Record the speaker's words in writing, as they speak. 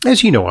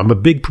As you know, I'm a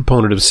big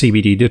proponent of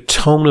CBD to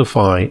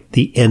tonify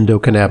the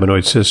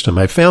endocannabinoid system.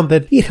 I found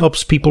that it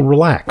helps people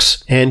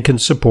relax and can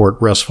support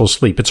restful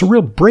sleep. It's a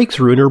real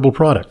breakthrough in herbal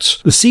products.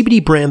 The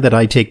CBD brand that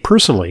I take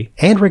personally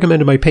and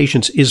recommend to my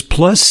patients is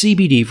Plus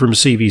CBD from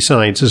CV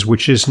Sciences,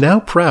 which is now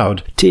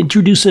proud to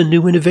introduce a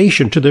new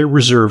innovation to their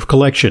Reserve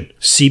collection,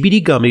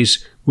 CBD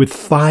gummies with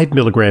 5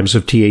 milligrams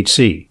of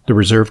THC. The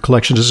Reserve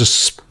collection is a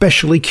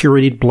specially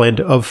curated blend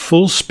of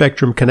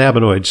full-spectrum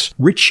cannabinoids,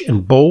 rich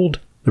and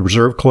bold. The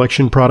Reserve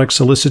collection products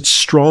elicit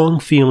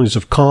strong feelings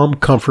of calm,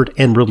 comfort,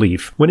 and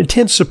relief when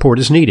intense support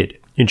is needed.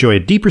 Enjoy a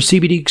deeper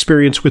CBD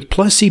experience with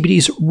Plus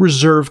CBD's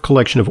Reserve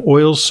collection of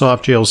oils,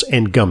 soft gels,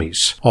 and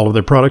gummies. All of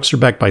their products are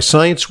backed by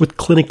science with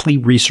clinically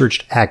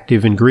researched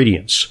active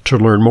ingredients. To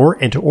learn more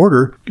and to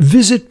order,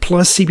 visit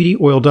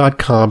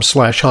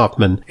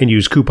pluscbdoil.com/Hoffman and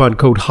use coupon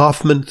code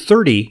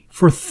Hoffman30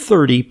 for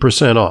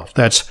 30% off.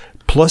 That's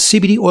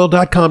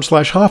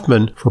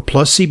pluscbdoil.com/Hoffman for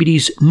Plus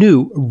CBD's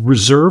new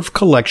Reserve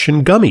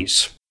collection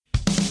gummies.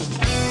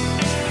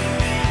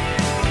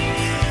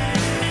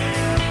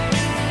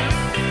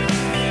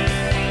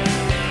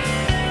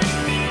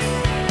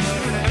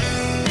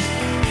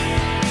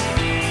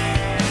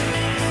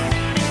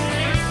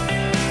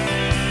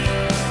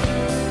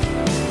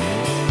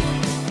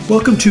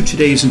 Welcome to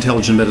today's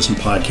Intelligent Medicine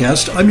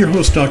Podcast. I'm your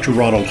host, Dr.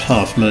 Ronald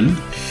Hoffman.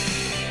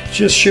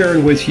 Just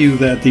sharing with you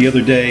that the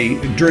other day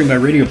during my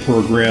radio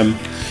program,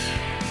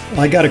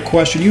 I got a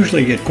question.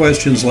 Usually I get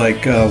questions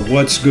like,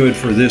 what's good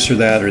for this or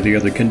that or the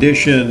other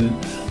condition?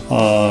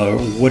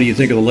 What do you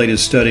think of the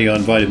latest study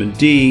on vitamin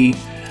D?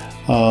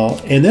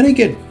 And then I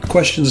get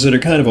questions that are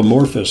kind of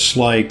amorphous,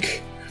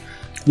 like,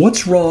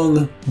 what's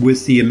wrong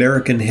with the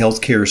American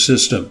healthcare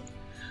system?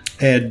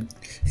 And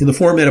in the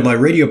format of my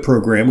radio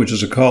program, which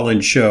is a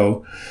call-in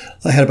show,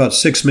 I had about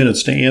 6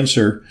 minutes to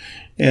answer,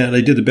 and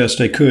I did the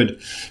best I could.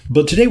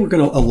 But today we're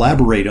going to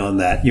elaborate on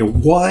that.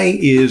 Why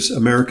is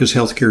America's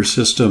healthcare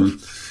system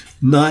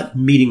not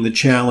meeting the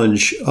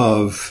challenge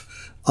of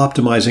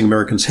optimizing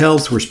Americans'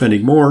 health? We're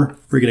spending more,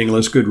 we're getting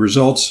less good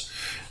results.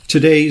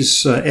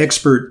 Today's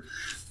expert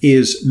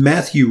is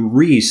Matthew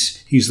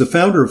Reese. He's the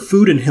founder of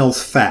Food and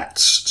Health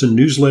Facts. It's a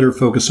newsletter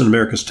focused on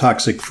America's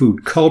toxic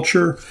food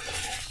culture.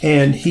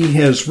 And he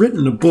has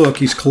written a book.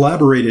 He's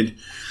collaborated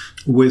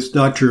with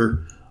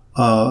Dr.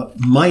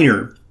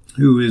 Miner,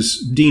 who is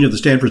Dean of the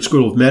Stanford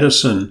School of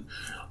Medicine,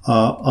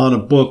 on a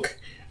book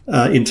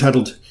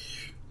entitled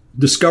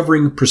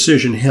Discovering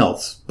Precision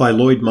Health by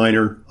Lloyd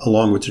Miner,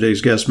 along with today's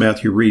guest,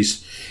 Matthew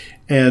Reese.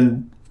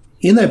 And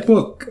in that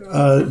book,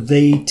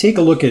 they take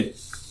a look at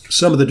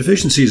some of the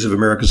deficiencies of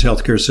America's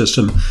healthcare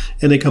system,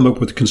 and they come up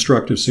with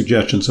constructive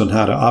suggestions on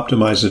how to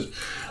optimize it.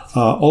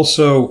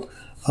 Also,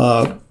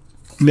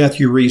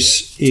 Matthew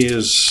Reese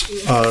is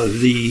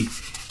the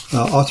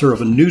author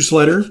of a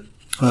newsletter.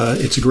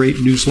 It's a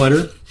great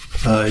newsletter.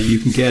 You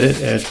can get it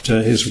at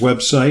his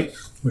website,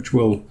 which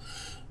we'll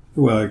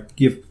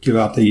give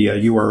out the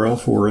URL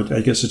for it. I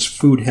guess it's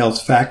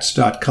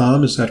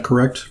foodhealthfacts.com. Is that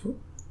correct?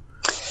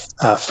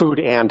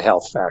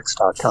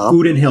 Foodandhealthfacts.com.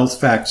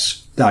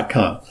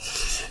 Foodandhealthfacts.com.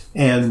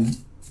 And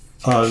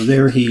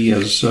there he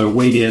has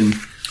weighed in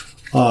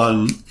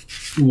on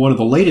one of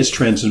the latest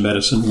trends in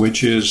medicine,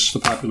 which is the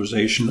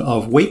popularization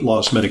of weight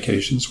loss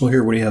medications. We'll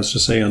hear what he has to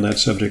say on that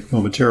subject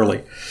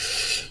momentarily.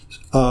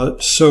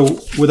 So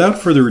without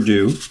further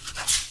ado,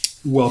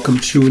 welcome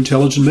to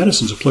Intelligent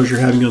Medicine. It's a pleasure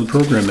having you on the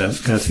program,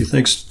 Matthew.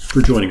 Thanks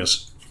for joining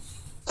us.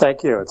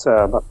 Thank you. It's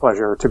a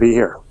pleasure to be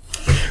here.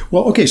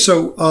 Well, okay,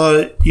 so,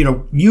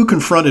 you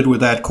confronted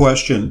with that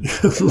question,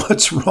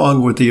 what's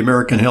wrong with the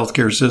American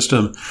healthcare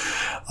system?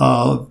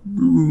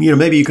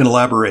 Maybe you can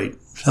elaborate.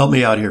 Help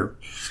me out here.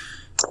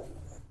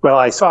 Well,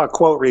 I saw a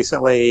quote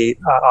recently,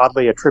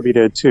 oddly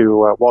attributed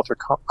to Walter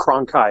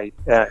Cronkite,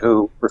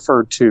 who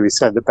he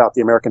said about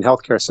the American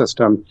healthcare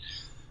system,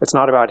 it's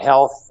not about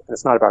health,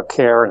 it's not about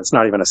care, and it's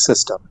not even a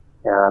system.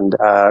 And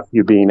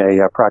you being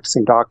a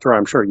practicing doctor,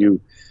 I'm sure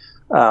you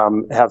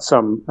have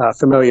some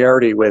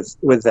familiarity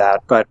with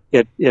that. But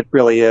it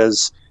really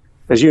is,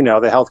 as you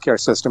know, the healthcare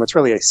system, it's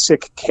really a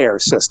sick care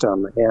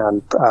system.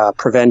 And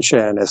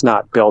prevention is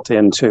not built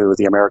into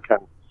the American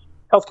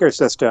healthcare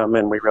system.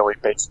 And we really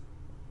basically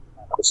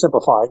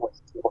simplify when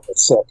people get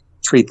sick,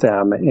 treat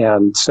them.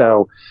 And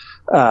so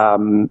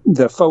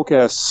the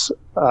focus,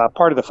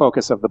 part of the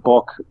focus of the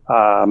book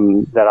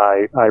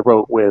that I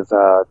wrote with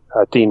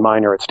Dean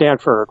Miner at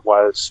Stanford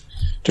was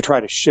to try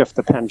to shift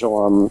the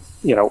pendulum,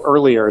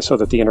 earlier so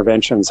that the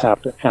interventions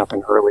have to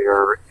happen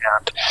earlier.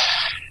 And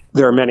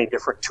there are many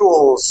different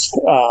tools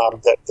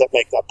that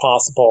make that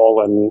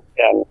possible, and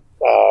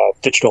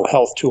digital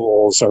health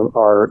tools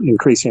are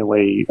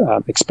increasingly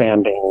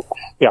expanding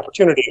the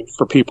opportunity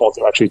for people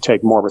to actually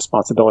take more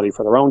responsibility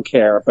for their own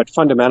care. But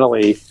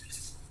fundamentally,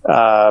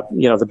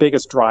 the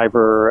biggest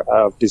driver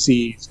of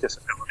disease,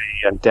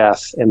 disability, and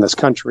death in this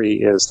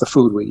country is the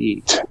food we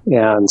eat.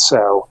 And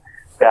so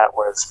that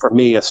was, for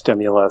me, a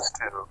stimulus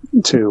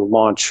to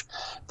launch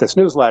this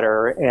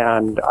newsletter.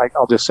 And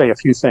I'll just say a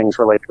few things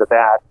related to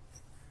that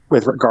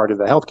with regard to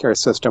the healthcare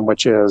system,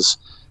 which is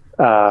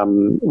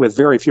with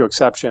very few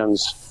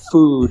exceptions,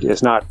 food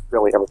is not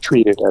really ever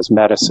treated as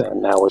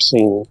medicine. Now we're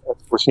seeing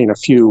a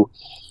few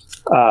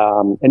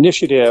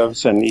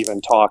initiatives and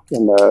even talk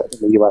in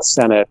the U.S.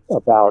 Senate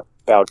about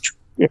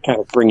kind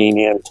of bringing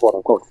in quote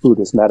unquote food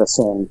as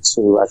medicine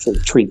to actually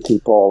treat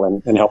people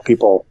and help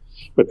people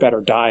with better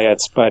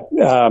diets. But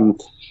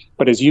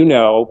as you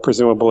know,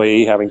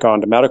 presumably having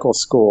gone to medical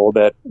school,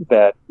 that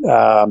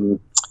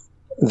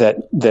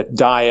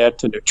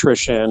diet and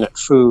nutrition and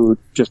food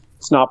just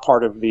it's not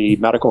part of the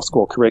medical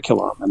school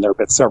curriculum. And there have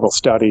been several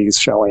studies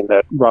showing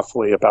that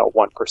roughly about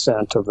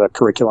 1% of the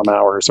curriculum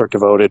hours are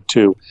devoted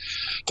to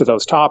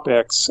those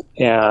topics.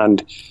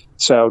 And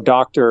so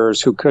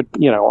doctors who could,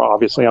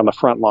 obviously on the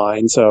front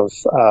lines of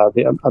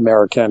the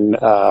American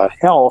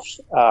health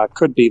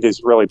could be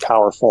these really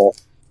powerful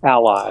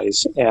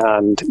allies,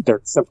 and they're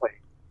just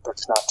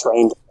not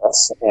trained in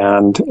this.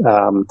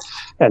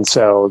 And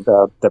so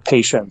the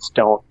patients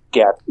don't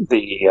get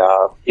the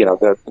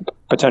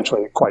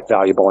potentially quite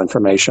valuable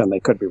information they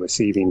could be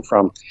receiving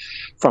from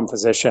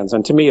physicians.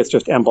 And to me, it's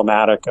just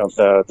emblematic of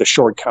the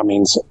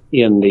shortcomings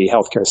in the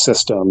healthcare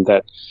system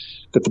that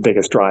the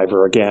biggest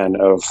driver, again,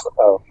 of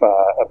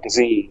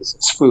disease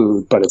is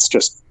food, but it's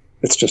just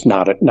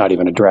not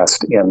even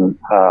addressed in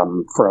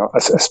for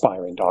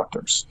aspiring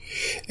doctors.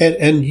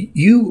 And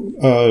you,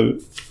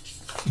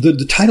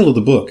 the title of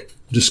the book,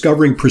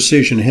 Discovering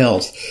Precision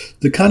Health.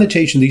 The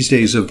connotation these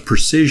days of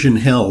precision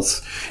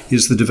health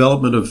is the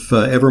development of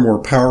ever more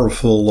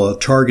powerful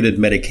targeted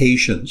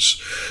medications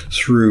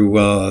through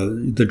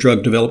the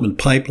drug development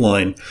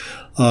pipeline,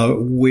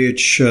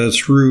 which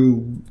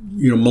through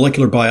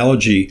molecular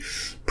biology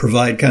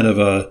provide kind of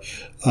a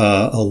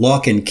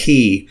lock and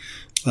key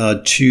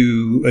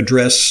to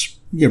address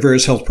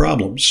various health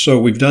problems. So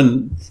we've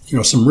done,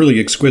 some really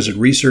exquisite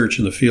research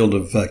in the field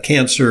of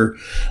cancer,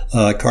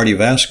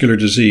 cardiovascular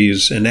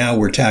disease, and now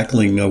we're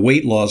tackling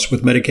weight loss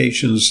with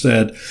medications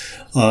that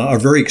are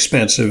very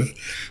expensive.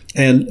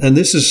 And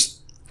this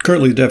is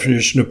currently the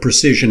definition of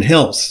precision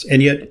health.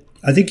 And yet,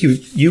 I think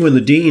you and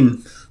the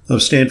dean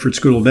of Stanford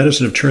School of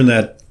Medicine have turned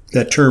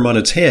that term on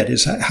its head.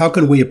 Is how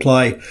can we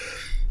apply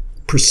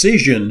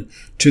precision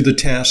to the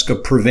task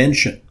of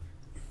prevention?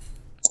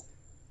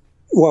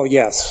 Well,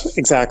 yes,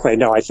 exactly.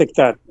 No, I think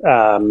that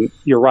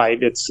you're right.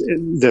 It's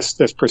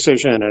this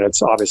precision, and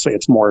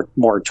it's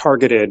more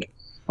targeted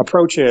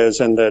approaches.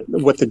 And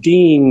what the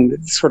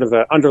dean, sort of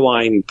the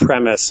underlying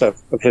premise of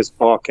his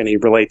book, and he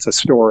relates a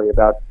story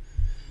about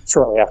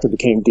shortly after he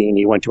became dean,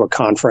 he went to a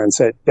conference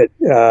at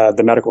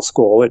the medical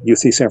school at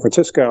UC San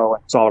Francisco,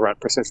 and it was all around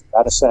precision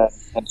medicine.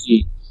 And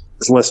he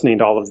was listening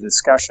to all of the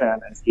discussion,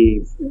 and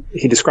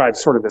he described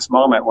sort of this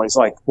moment where he's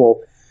like, well,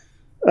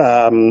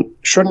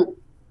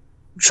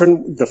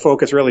 shouldn't the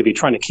focus really be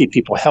trying to keep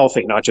people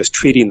healthy, not just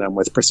treating them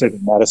with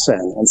precision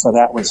medicine? And so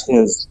that was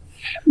his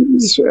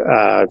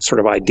sort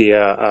of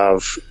idea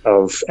of,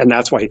 and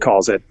that's why he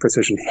calls it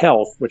precision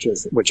health, which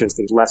is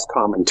the less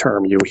common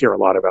term you hear a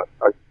lot about,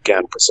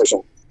 again,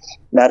 precision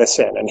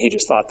medicine. And he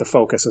just thought the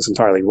focus is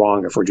entirely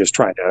wrong if we're just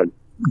trying to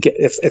get,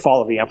 if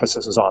all of the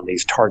emphasis is on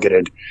these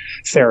targeted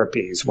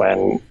therapies,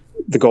 when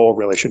the goal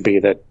really should be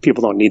that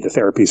people don't need the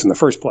therapies in the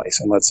first place,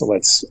 and let's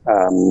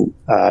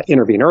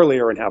intervene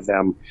earlier and have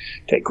them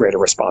take greater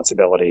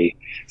responsibility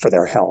for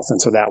their health. And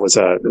so that was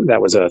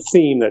a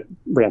theme that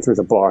ran through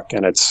the book,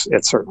 and it's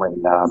certainly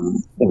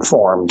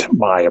informed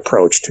my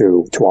approach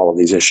to all of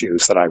these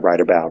issues that I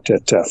write about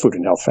at Food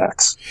and Health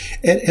Facts.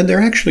 And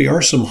there actually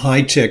are some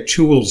high-tech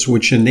tools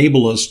which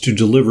enable us to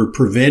deliver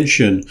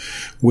prevention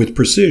with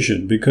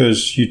precision,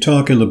 because you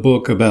talk in the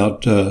book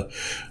about the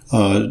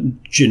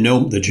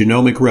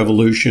genomic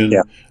revolution,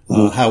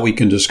 how we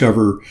can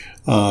discover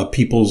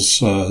people's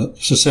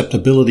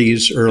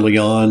susceptibilities early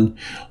on,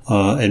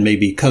 and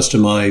maybe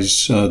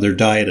customize their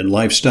diet and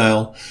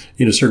lifestyle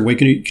in a certain way.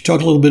 Can you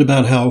talk a little bit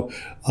about how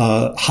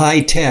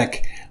high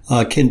tech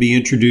can be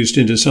introduced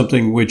into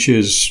something which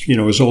is,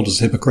 as old as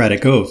the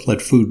Hippocratic Oath,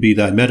 let food be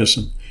thy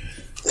medicine?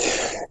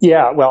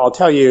 Yeah, well, I'll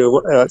tell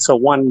you, so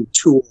one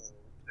tool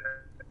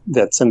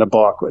that's in the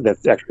book that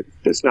actually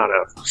is not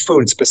a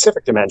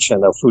food-specific dimension,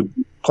 though food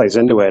plays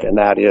into it, and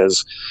that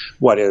is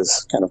what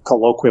is kind of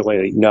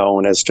colloquially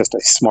known as just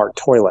a smart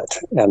toilet.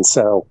 And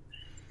so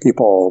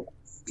people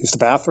use the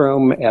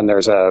bathroom, and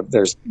there's a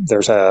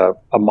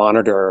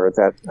monitor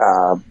that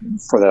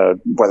for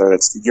whether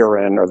it's the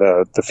urine or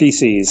the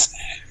feces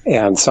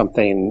and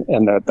something,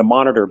 and the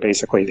monitor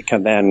basically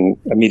can then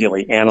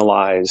immediately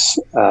analyze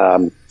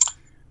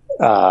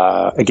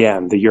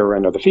again, the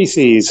urine or the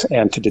feces,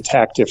 and to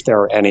detect if there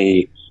are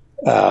any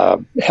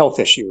health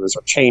issues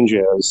or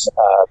changes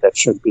that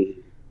should be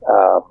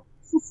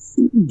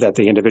that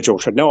the individual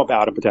should know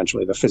about, and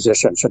potentially the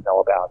physician should know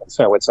about. And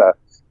so it's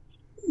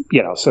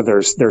so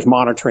there's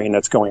monitoring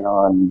that's going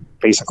on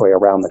basically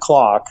around the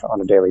clock on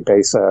a daily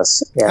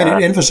basis. And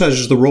it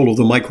emphasizes the role of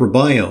the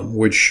microbiome,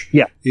 which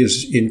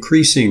is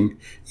increasing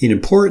in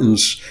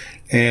importance,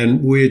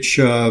 and which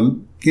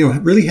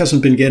really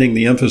hasn't been getting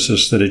the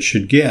emphasis that it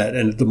should get.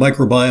 And the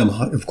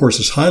microbiome, of course,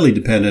 is highly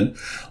dependent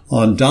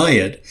on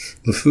diet,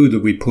 the food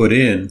that we put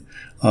in.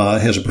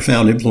 has a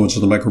profound influence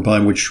on the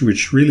microbiome,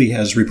 which really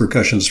has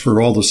repercussions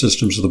for all the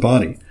systems of the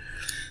body.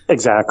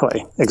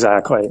 Exactly.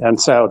 And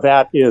so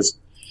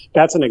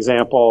that's an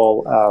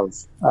example of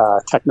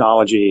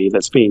technology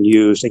that's being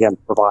used, again,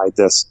 to provide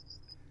this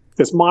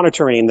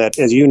monitoring that,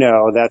 as you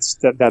know,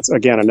 that's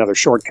again another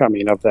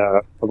shortcoming of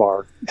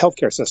our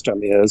healthcare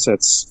system is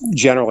it's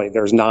generally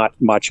there's not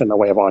much in the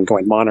way of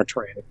ongoing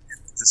monitoring.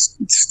 This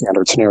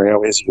standard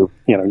scenario is you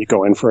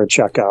go in for a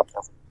checkup,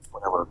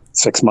 whatever,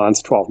 6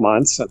 months, 12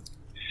 months, and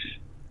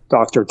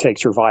doctor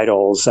takes your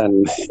vitals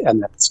and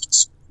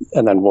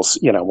then we'll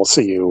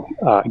see you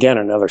again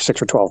in another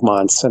 6 or 12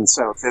 months. And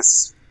so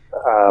this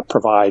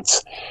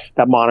provides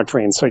that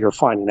monitoring, so you're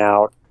finding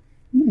out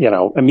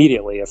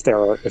immediately if there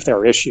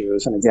are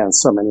issues. And again,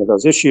 so many of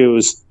those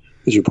issues,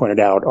 as you pointed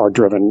out, are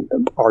driven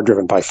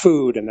by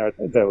food, and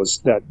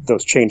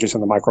those changes in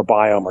the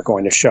microbiome are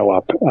going to show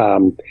up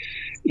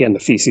in the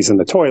feces in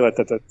the toilet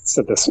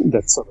so that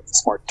the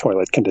smart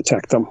toilet can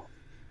detect them.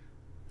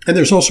 And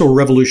there's also a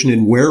revolution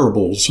in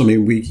wearables. I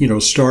mean, we,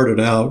 started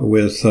out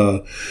with,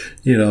 the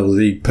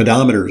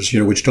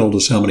pedometers, which told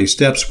us how many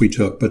steps we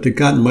took, but they've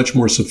gotten much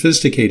more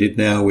sophisticated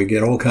now. We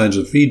get all kinds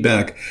of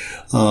feedback,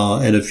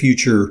 and a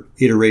future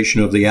iteration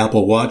of the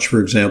Apple Watch,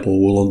 for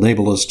example, will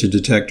enable us to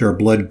detect our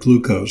blood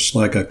glucose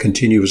like a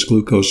continuous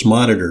glucose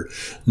monitor,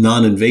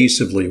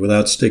 non-invasively,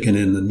 without sticking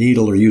in the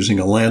needle or using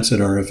a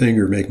lancet on our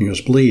finger, making us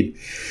bleed.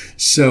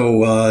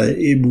 So,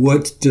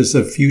 what does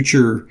the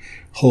future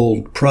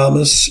hold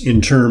promise in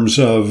terms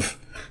of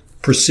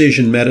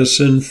precision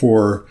medicine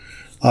for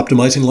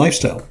optimizing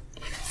lifestyle?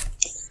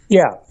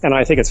 Yeah, and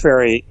I think it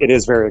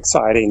is very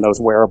exciting,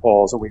 those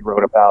wearables. We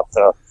wrote about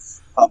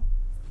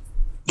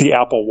the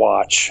Apple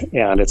Watch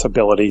and its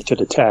ability to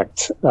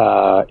detect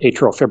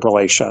atrial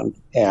fibrillation,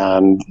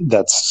 and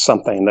that's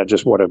something that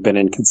just would have been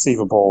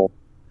inconceivable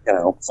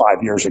 5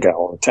 years ago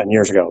or 10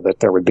 years ago,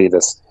 that there would be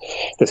this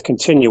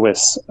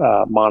continuous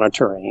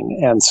monitoring.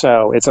 And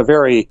so it's a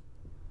very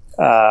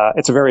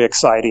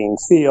exciting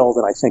field,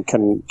 and I think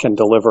can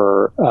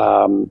deliver.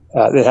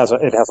 It has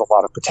a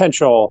lot of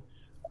potential.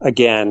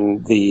 Again,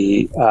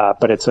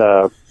 but it's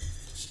a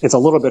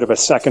little bit of a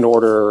second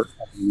order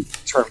in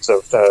terms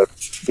of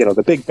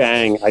the big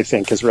bang. I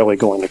think is really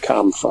going to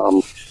come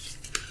from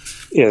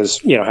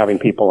having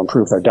people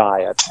improve their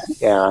diet,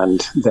 and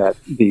that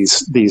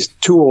these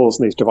tools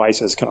and these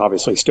devices can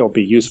obviously still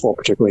be useful,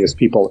 particularly as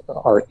people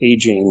are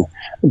aging.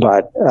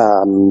 But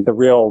the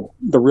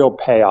real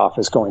payoff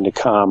is going to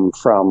come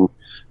from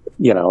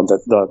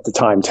the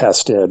time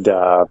tested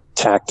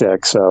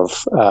tactics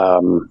of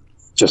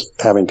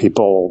just having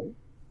people.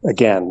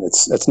 Again,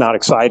 it's not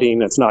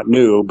exciting, it's not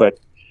new, but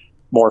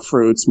more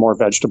fruits, more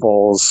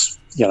vegetables,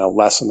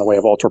 less in the way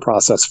of ultra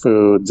processed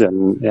foods,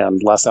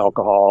 and less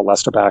alcohol,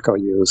 less tobacco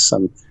use.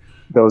 And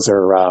those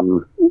are,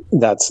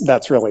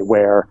 that's really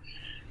where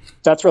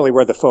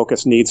the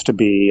focus needs to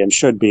be and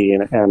should be.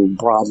 And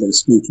broadly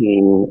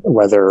speaking,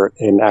 whether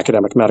in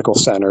academic medical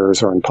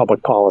centers or in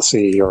public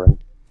policy or in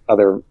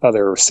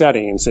other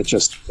settings,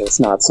 it's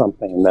not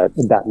something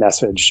that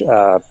message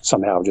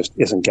somehow just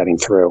isn't getting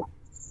through.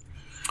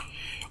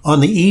 On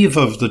the eve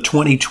of the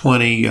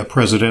 2020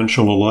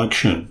 presidential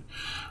election,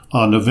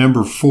 on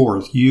November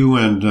 4th, you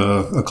and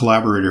a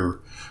collaborator,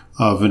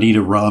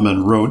 Vanita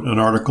Raman, wrote an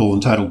article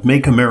entitled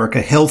 "Make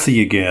America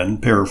Healthy Again,"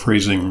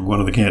 paraphrasing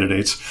one of the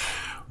candidates,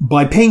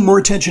 by paying more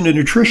attention to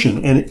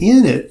nutrition. And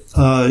in it,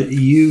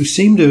 you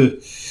seem to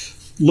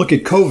look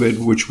at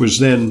COVID, which was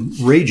then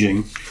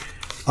raging,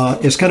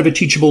 as kind of a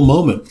teachable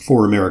moment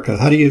for America.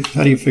 How do you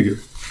figure?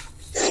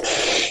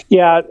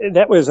 Yeah,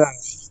 that was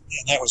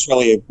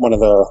really one of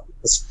the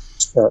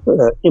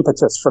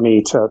impetus for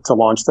me to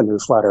launch the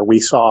newsletter. We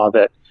saw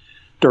that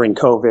during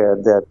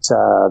COVID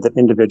that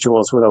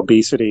individuals with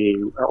obesity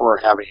were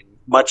having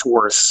much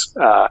worse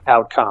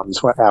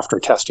outcomes after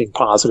testing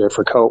positive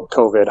for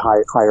COVID,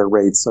 higher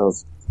rates of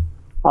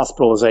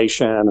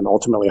hospitalization, and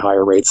ultimately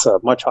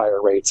much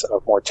higher rates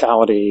of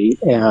mortality.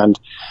 And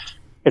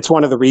it's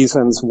one of the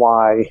reasons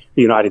why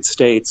the United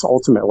States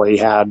ultimately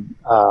had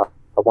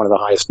one of the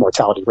highest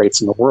mortality rates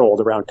in the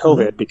world around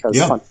COVID, because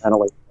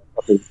fundamentally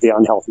of the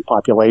unhealthy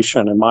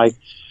population. And my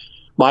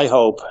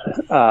hope,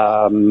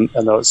 and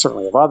those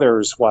certainly of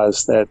others,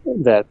 was that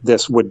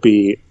this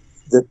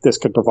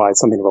could provide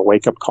something of a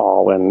wake-up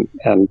call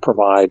and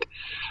provide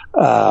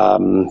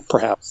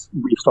perhaps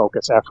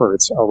refocus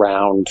efforts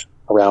around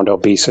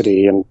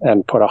obesity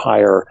and put a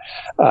higher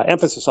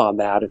emphasis on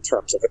that in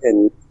terms of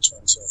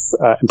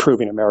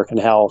improving American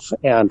health.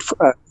 And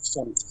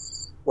from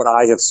what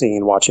I have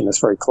seen watching this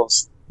very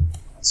closely,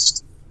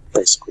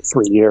 basically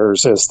 3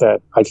 years, is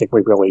that I think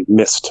we really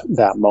missed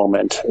that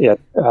moment.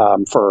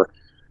 For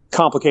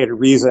complicated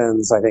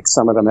reasons. I think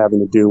some of them having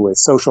to do with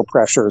social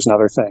pressures and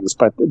other things,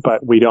 but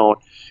we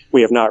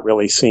have not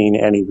really seen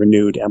any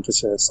renewed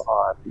emphasis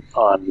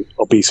on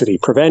obesity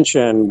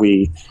prevention.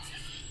 We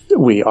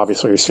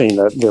obviously are seeing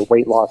the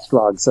weight loss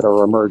drugs that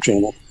are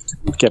emerging.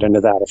 We'll get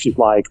into that if you'd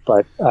like,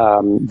 but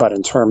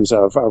in terms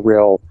of a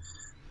real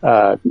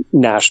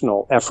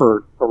national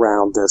effort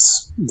around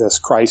this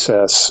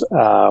crisis,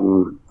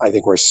 I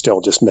think we're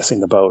still just missing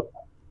the boat.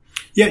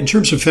 Yeah, in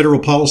terms of federal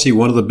policy,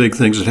 one of the big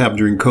things that happened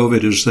during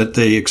COVID is that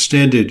they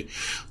extended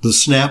the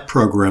SNAP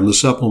program, the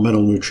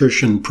Supplemental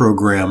Nutrition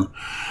Program,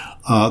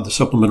 the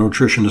Supplemental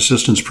Nutrition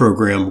Assistance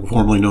Program,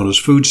 formerly known as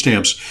food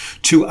stamps,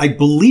 to, I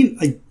believe,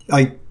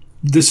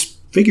 this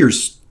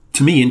figure's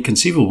to me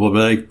inconceivable,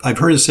 but I've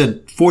heard it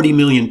said 40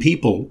 million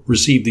people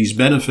receive these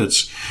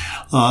benefits,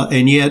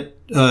 and yet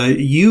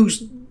you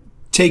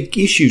take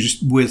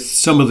issues with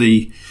some of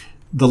the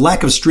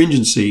lack of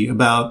stringency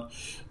about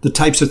the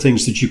types of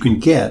things that you can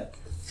get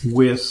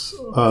with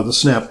the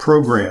SNAP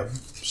program.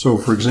 So,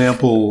 for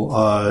example,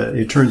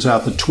 it turns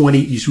out that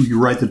you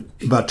write that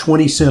about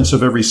 20 cents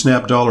of every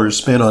SNAP dollar is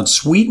spent on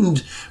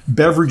sweetened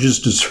beverages,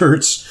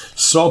 desserts,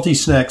 salty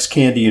snacks,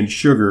 candy, and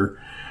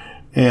sugar.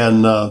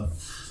 And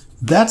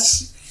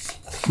that's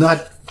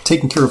not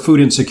taking care of food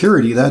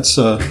insecurity. That's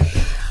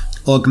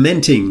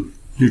augmenting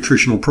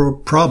nutritional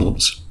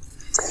problems.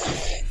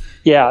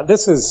 Yeah,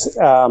 this is,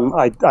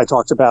 I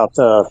talked about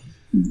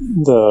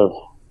the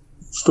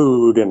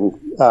food and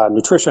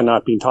nutrition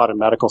not being taught in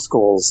medical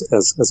schools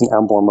as an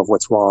emblem of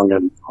what's wrong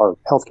in our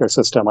healthcare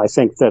system. I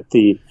think that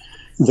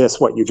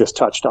what you just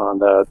touched on,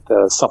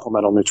 the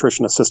Supplemental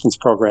Nutrition Assistance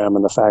Program,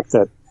 and the fact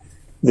that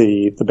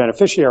the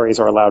beneficiaries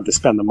are allowed to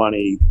spend the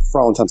money for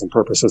all intents and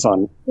purposes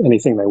on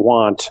anything they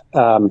want,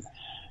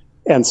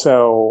 and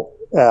so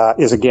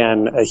is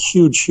again a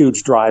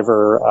huge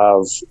driver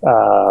of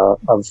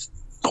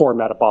poor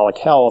metabolic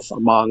health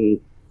among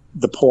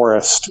the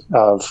poorest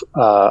of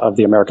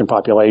the American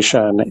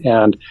population,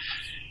 and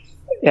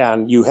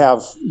you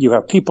have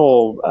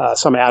people.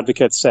 Some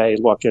advocates say,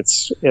 "Look,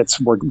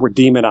 we're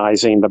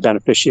demonizing the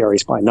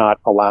beneficiaries by not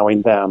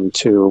allowing them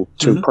to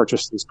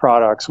purchase these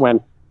products." When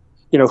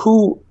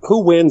who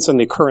wins in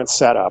the current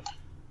setup?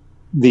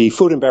 The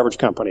food and beverage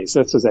companies.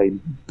 This is a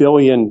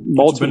multi-billion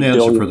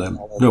bonanza for them,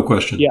 no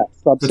question. Yeah,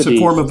 it's a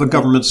form of a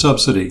government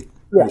subsidy.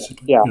 Yeah,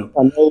 basically. Yeah.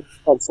 And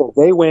so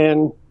they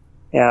win.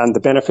 And the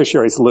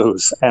beneficiaries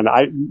lose. And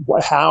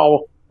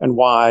how and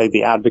why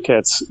the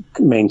advocates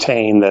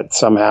maintain that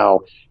somehow,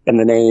 in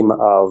the name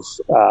of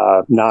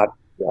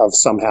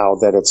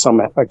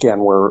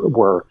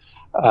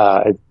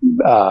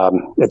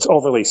it's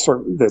overly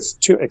there's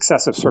too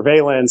excessive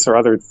surveillance or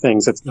other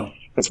things.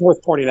 It's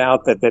worth pointing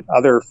out that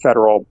other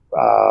federal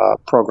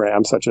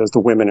programs, such as the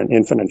Women and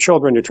Infant and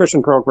Children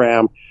Nutrition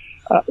Program,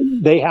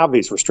 they have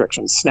these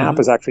restrictions. SNAP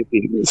is actually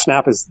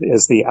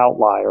is the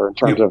outlier in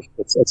terms of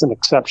it's an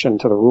exception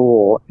to the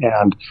rule,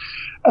 and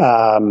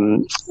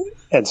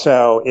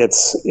so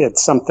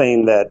it's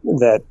something that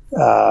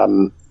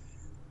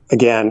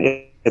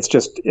again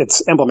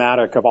it's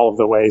emblematic of all of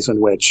the ways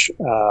in which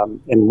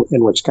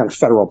kind of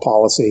federal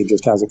policy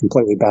just has it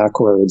completely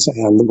backwards.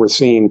 And we're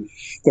seeing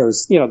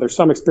there's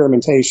some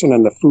experimentation,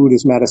 and the food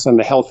is medicine,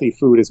 the healthy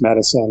food is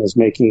medicine is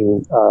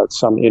making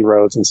some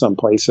inroads in some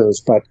places,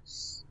 but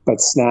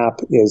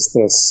SNAP is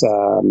this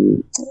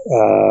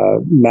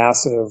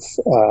massive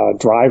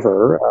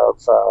driver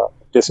of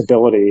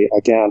disability,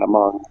 again,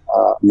 among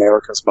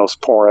America's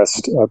most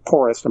poorest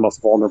and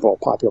most vulnerable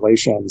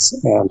populations.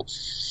 And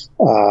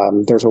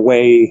there's a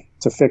way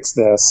to fix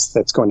this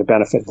that's going to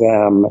benefit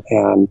them.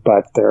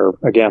 But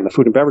the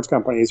food and beverage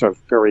companies are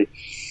very,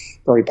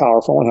 very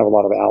powerful and have a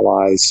lot of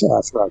allies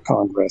throughout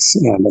Congress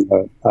and in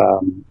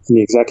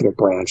the executive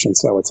branch. And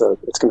so it's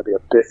going to be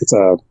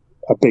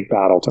a big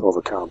battle to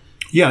overcome.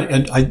 Yeah,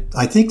 and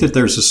I think that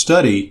there's a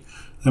study,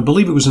 I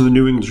believe it was in the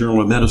New England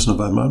Journal of Medicine,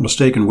 if I'm not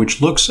mistaken,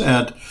 which looks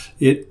at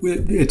it.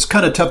 It's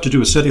kind of tough to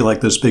do a study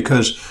like this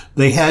because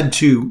they had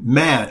to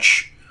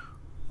match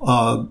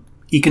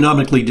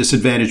economically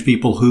disadvantaged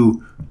people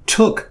who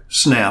took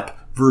SNAP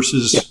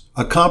versus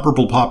a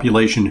comparable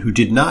population who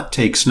did not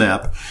take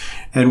SNAP.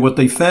 And what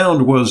they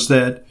found was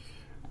that,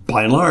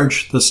 by and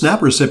large, the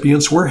SNAP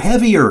recipients were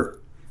heavier.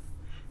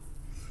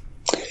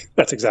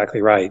 That's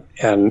exactly right.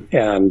 And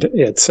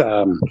it's,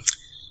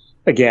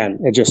 again,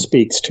 it just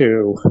speaks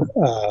to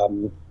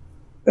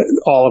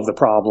all of the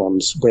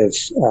problems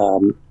with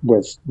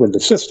the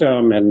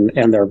system.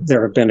 And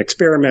there have been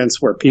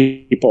experiments where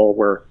people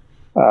were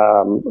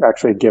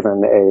actually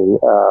given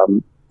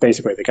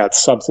basically they got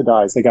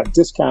subsidized, they got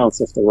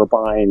discounts if they were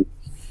buying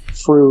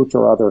fruit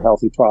or other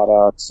healthy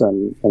products.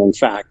 And in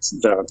fact,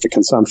 the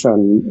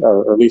consumption,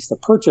 or at least the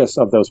purchase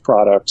of those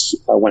products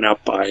went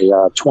up by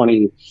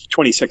 26%.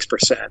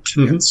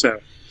 Mm-hmm. And so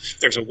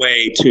there's a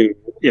way to,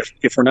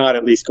 if we're not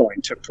at least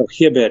going to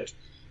prohibit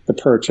the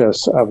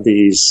purchase of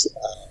these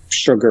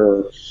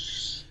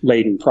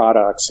sugar-laden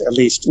products, at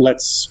least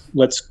let's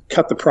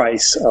cut the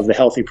price of the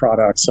healthy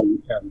products and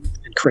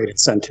create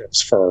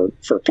incentives for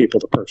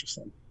people to purchase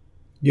them.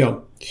 Yeah.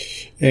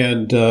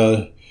 And,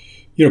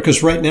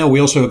 because right now we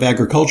also have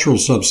agricultural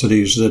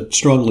subsidies that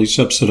strongly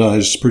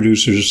subsidize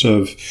producers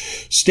of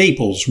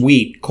staples,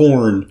 wheat,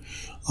 corn,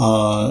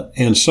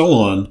 and so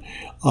on.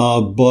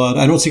 But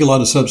I don't see a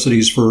lot of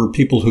subsidies for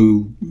people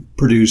who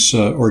produce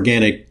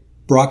organic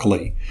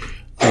broccoli.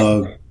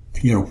 I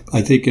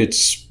think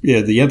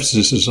the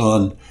emphasis is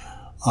on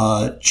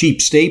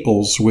cheap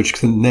staples, which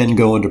can then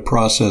go into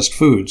processed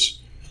foods.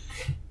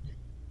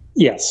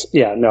 Yes.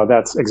 Yeah, no,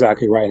 that's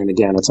exactly right. And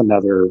again, it's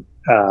another,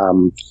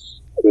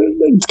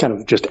 it's kind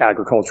of just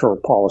agricultural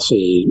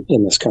policy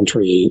in this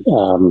country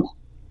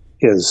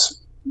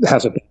has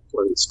a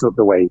influence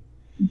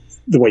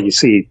the way you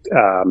see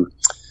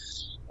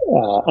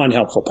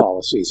unhelpful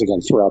policies, again,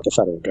 throughout the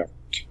federal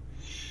government.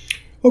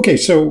 Okay,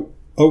 so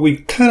we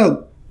kind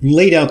of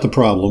laid out the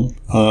problem.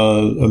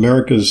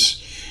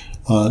 America's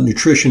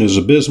nutrition is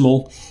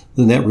abysmal.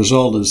 The net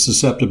result is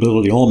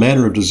susceptibility to all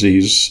manner of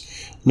disease,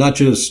 not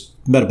just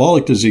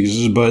metabolic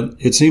diseases, but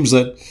it seems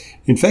that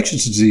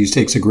infectious disease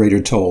takes a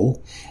greater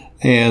toll.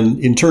 And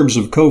in terms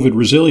of COVID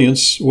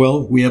resilience,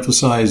 well, we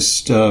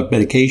emphasized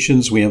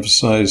medications, we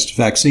emphasized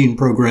vaccine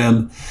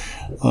program,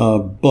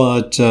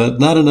 but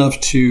not enough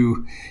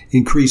to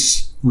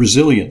increase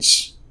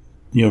resilience,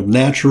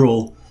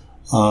 natural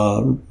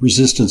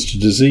resistance to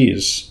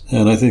disease.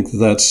 And I think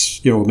that's,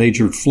 a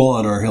major flaw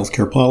in our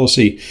healthcare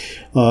policy.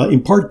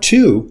 In part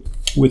two,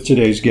 with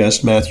today's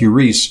guest, Matthew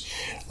Rees,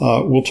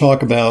 we'll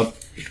talk about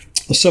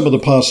some of the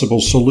possible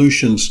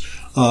solutions.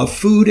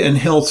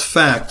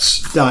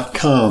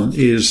 Foodandhealthfacts.com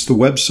is the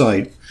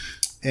website,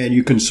 and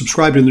you can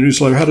subscribe to the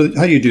newsletter. How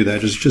do you do that?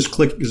 Just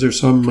click. Is there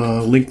some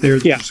link there?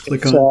 Yeah, just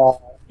click on.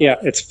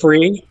 It's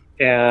free,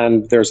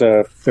 and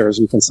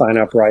you can sign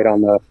up right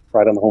on the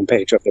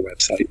homepage of the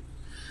website.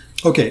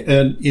 Okay,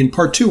 and in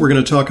part two, we're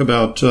going to talk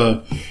about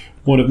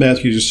one of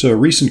Matthew's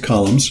recent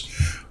columns,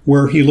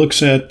 where he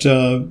looks at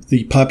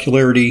the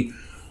popularity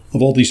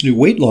of all these new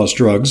weight loss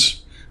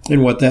drugs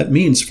and what that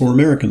means for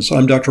Americans.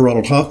 I'm Dr.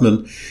 Ronald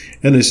Hoffman,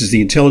 and this is the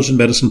Intelligent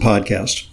Medicine Podcast.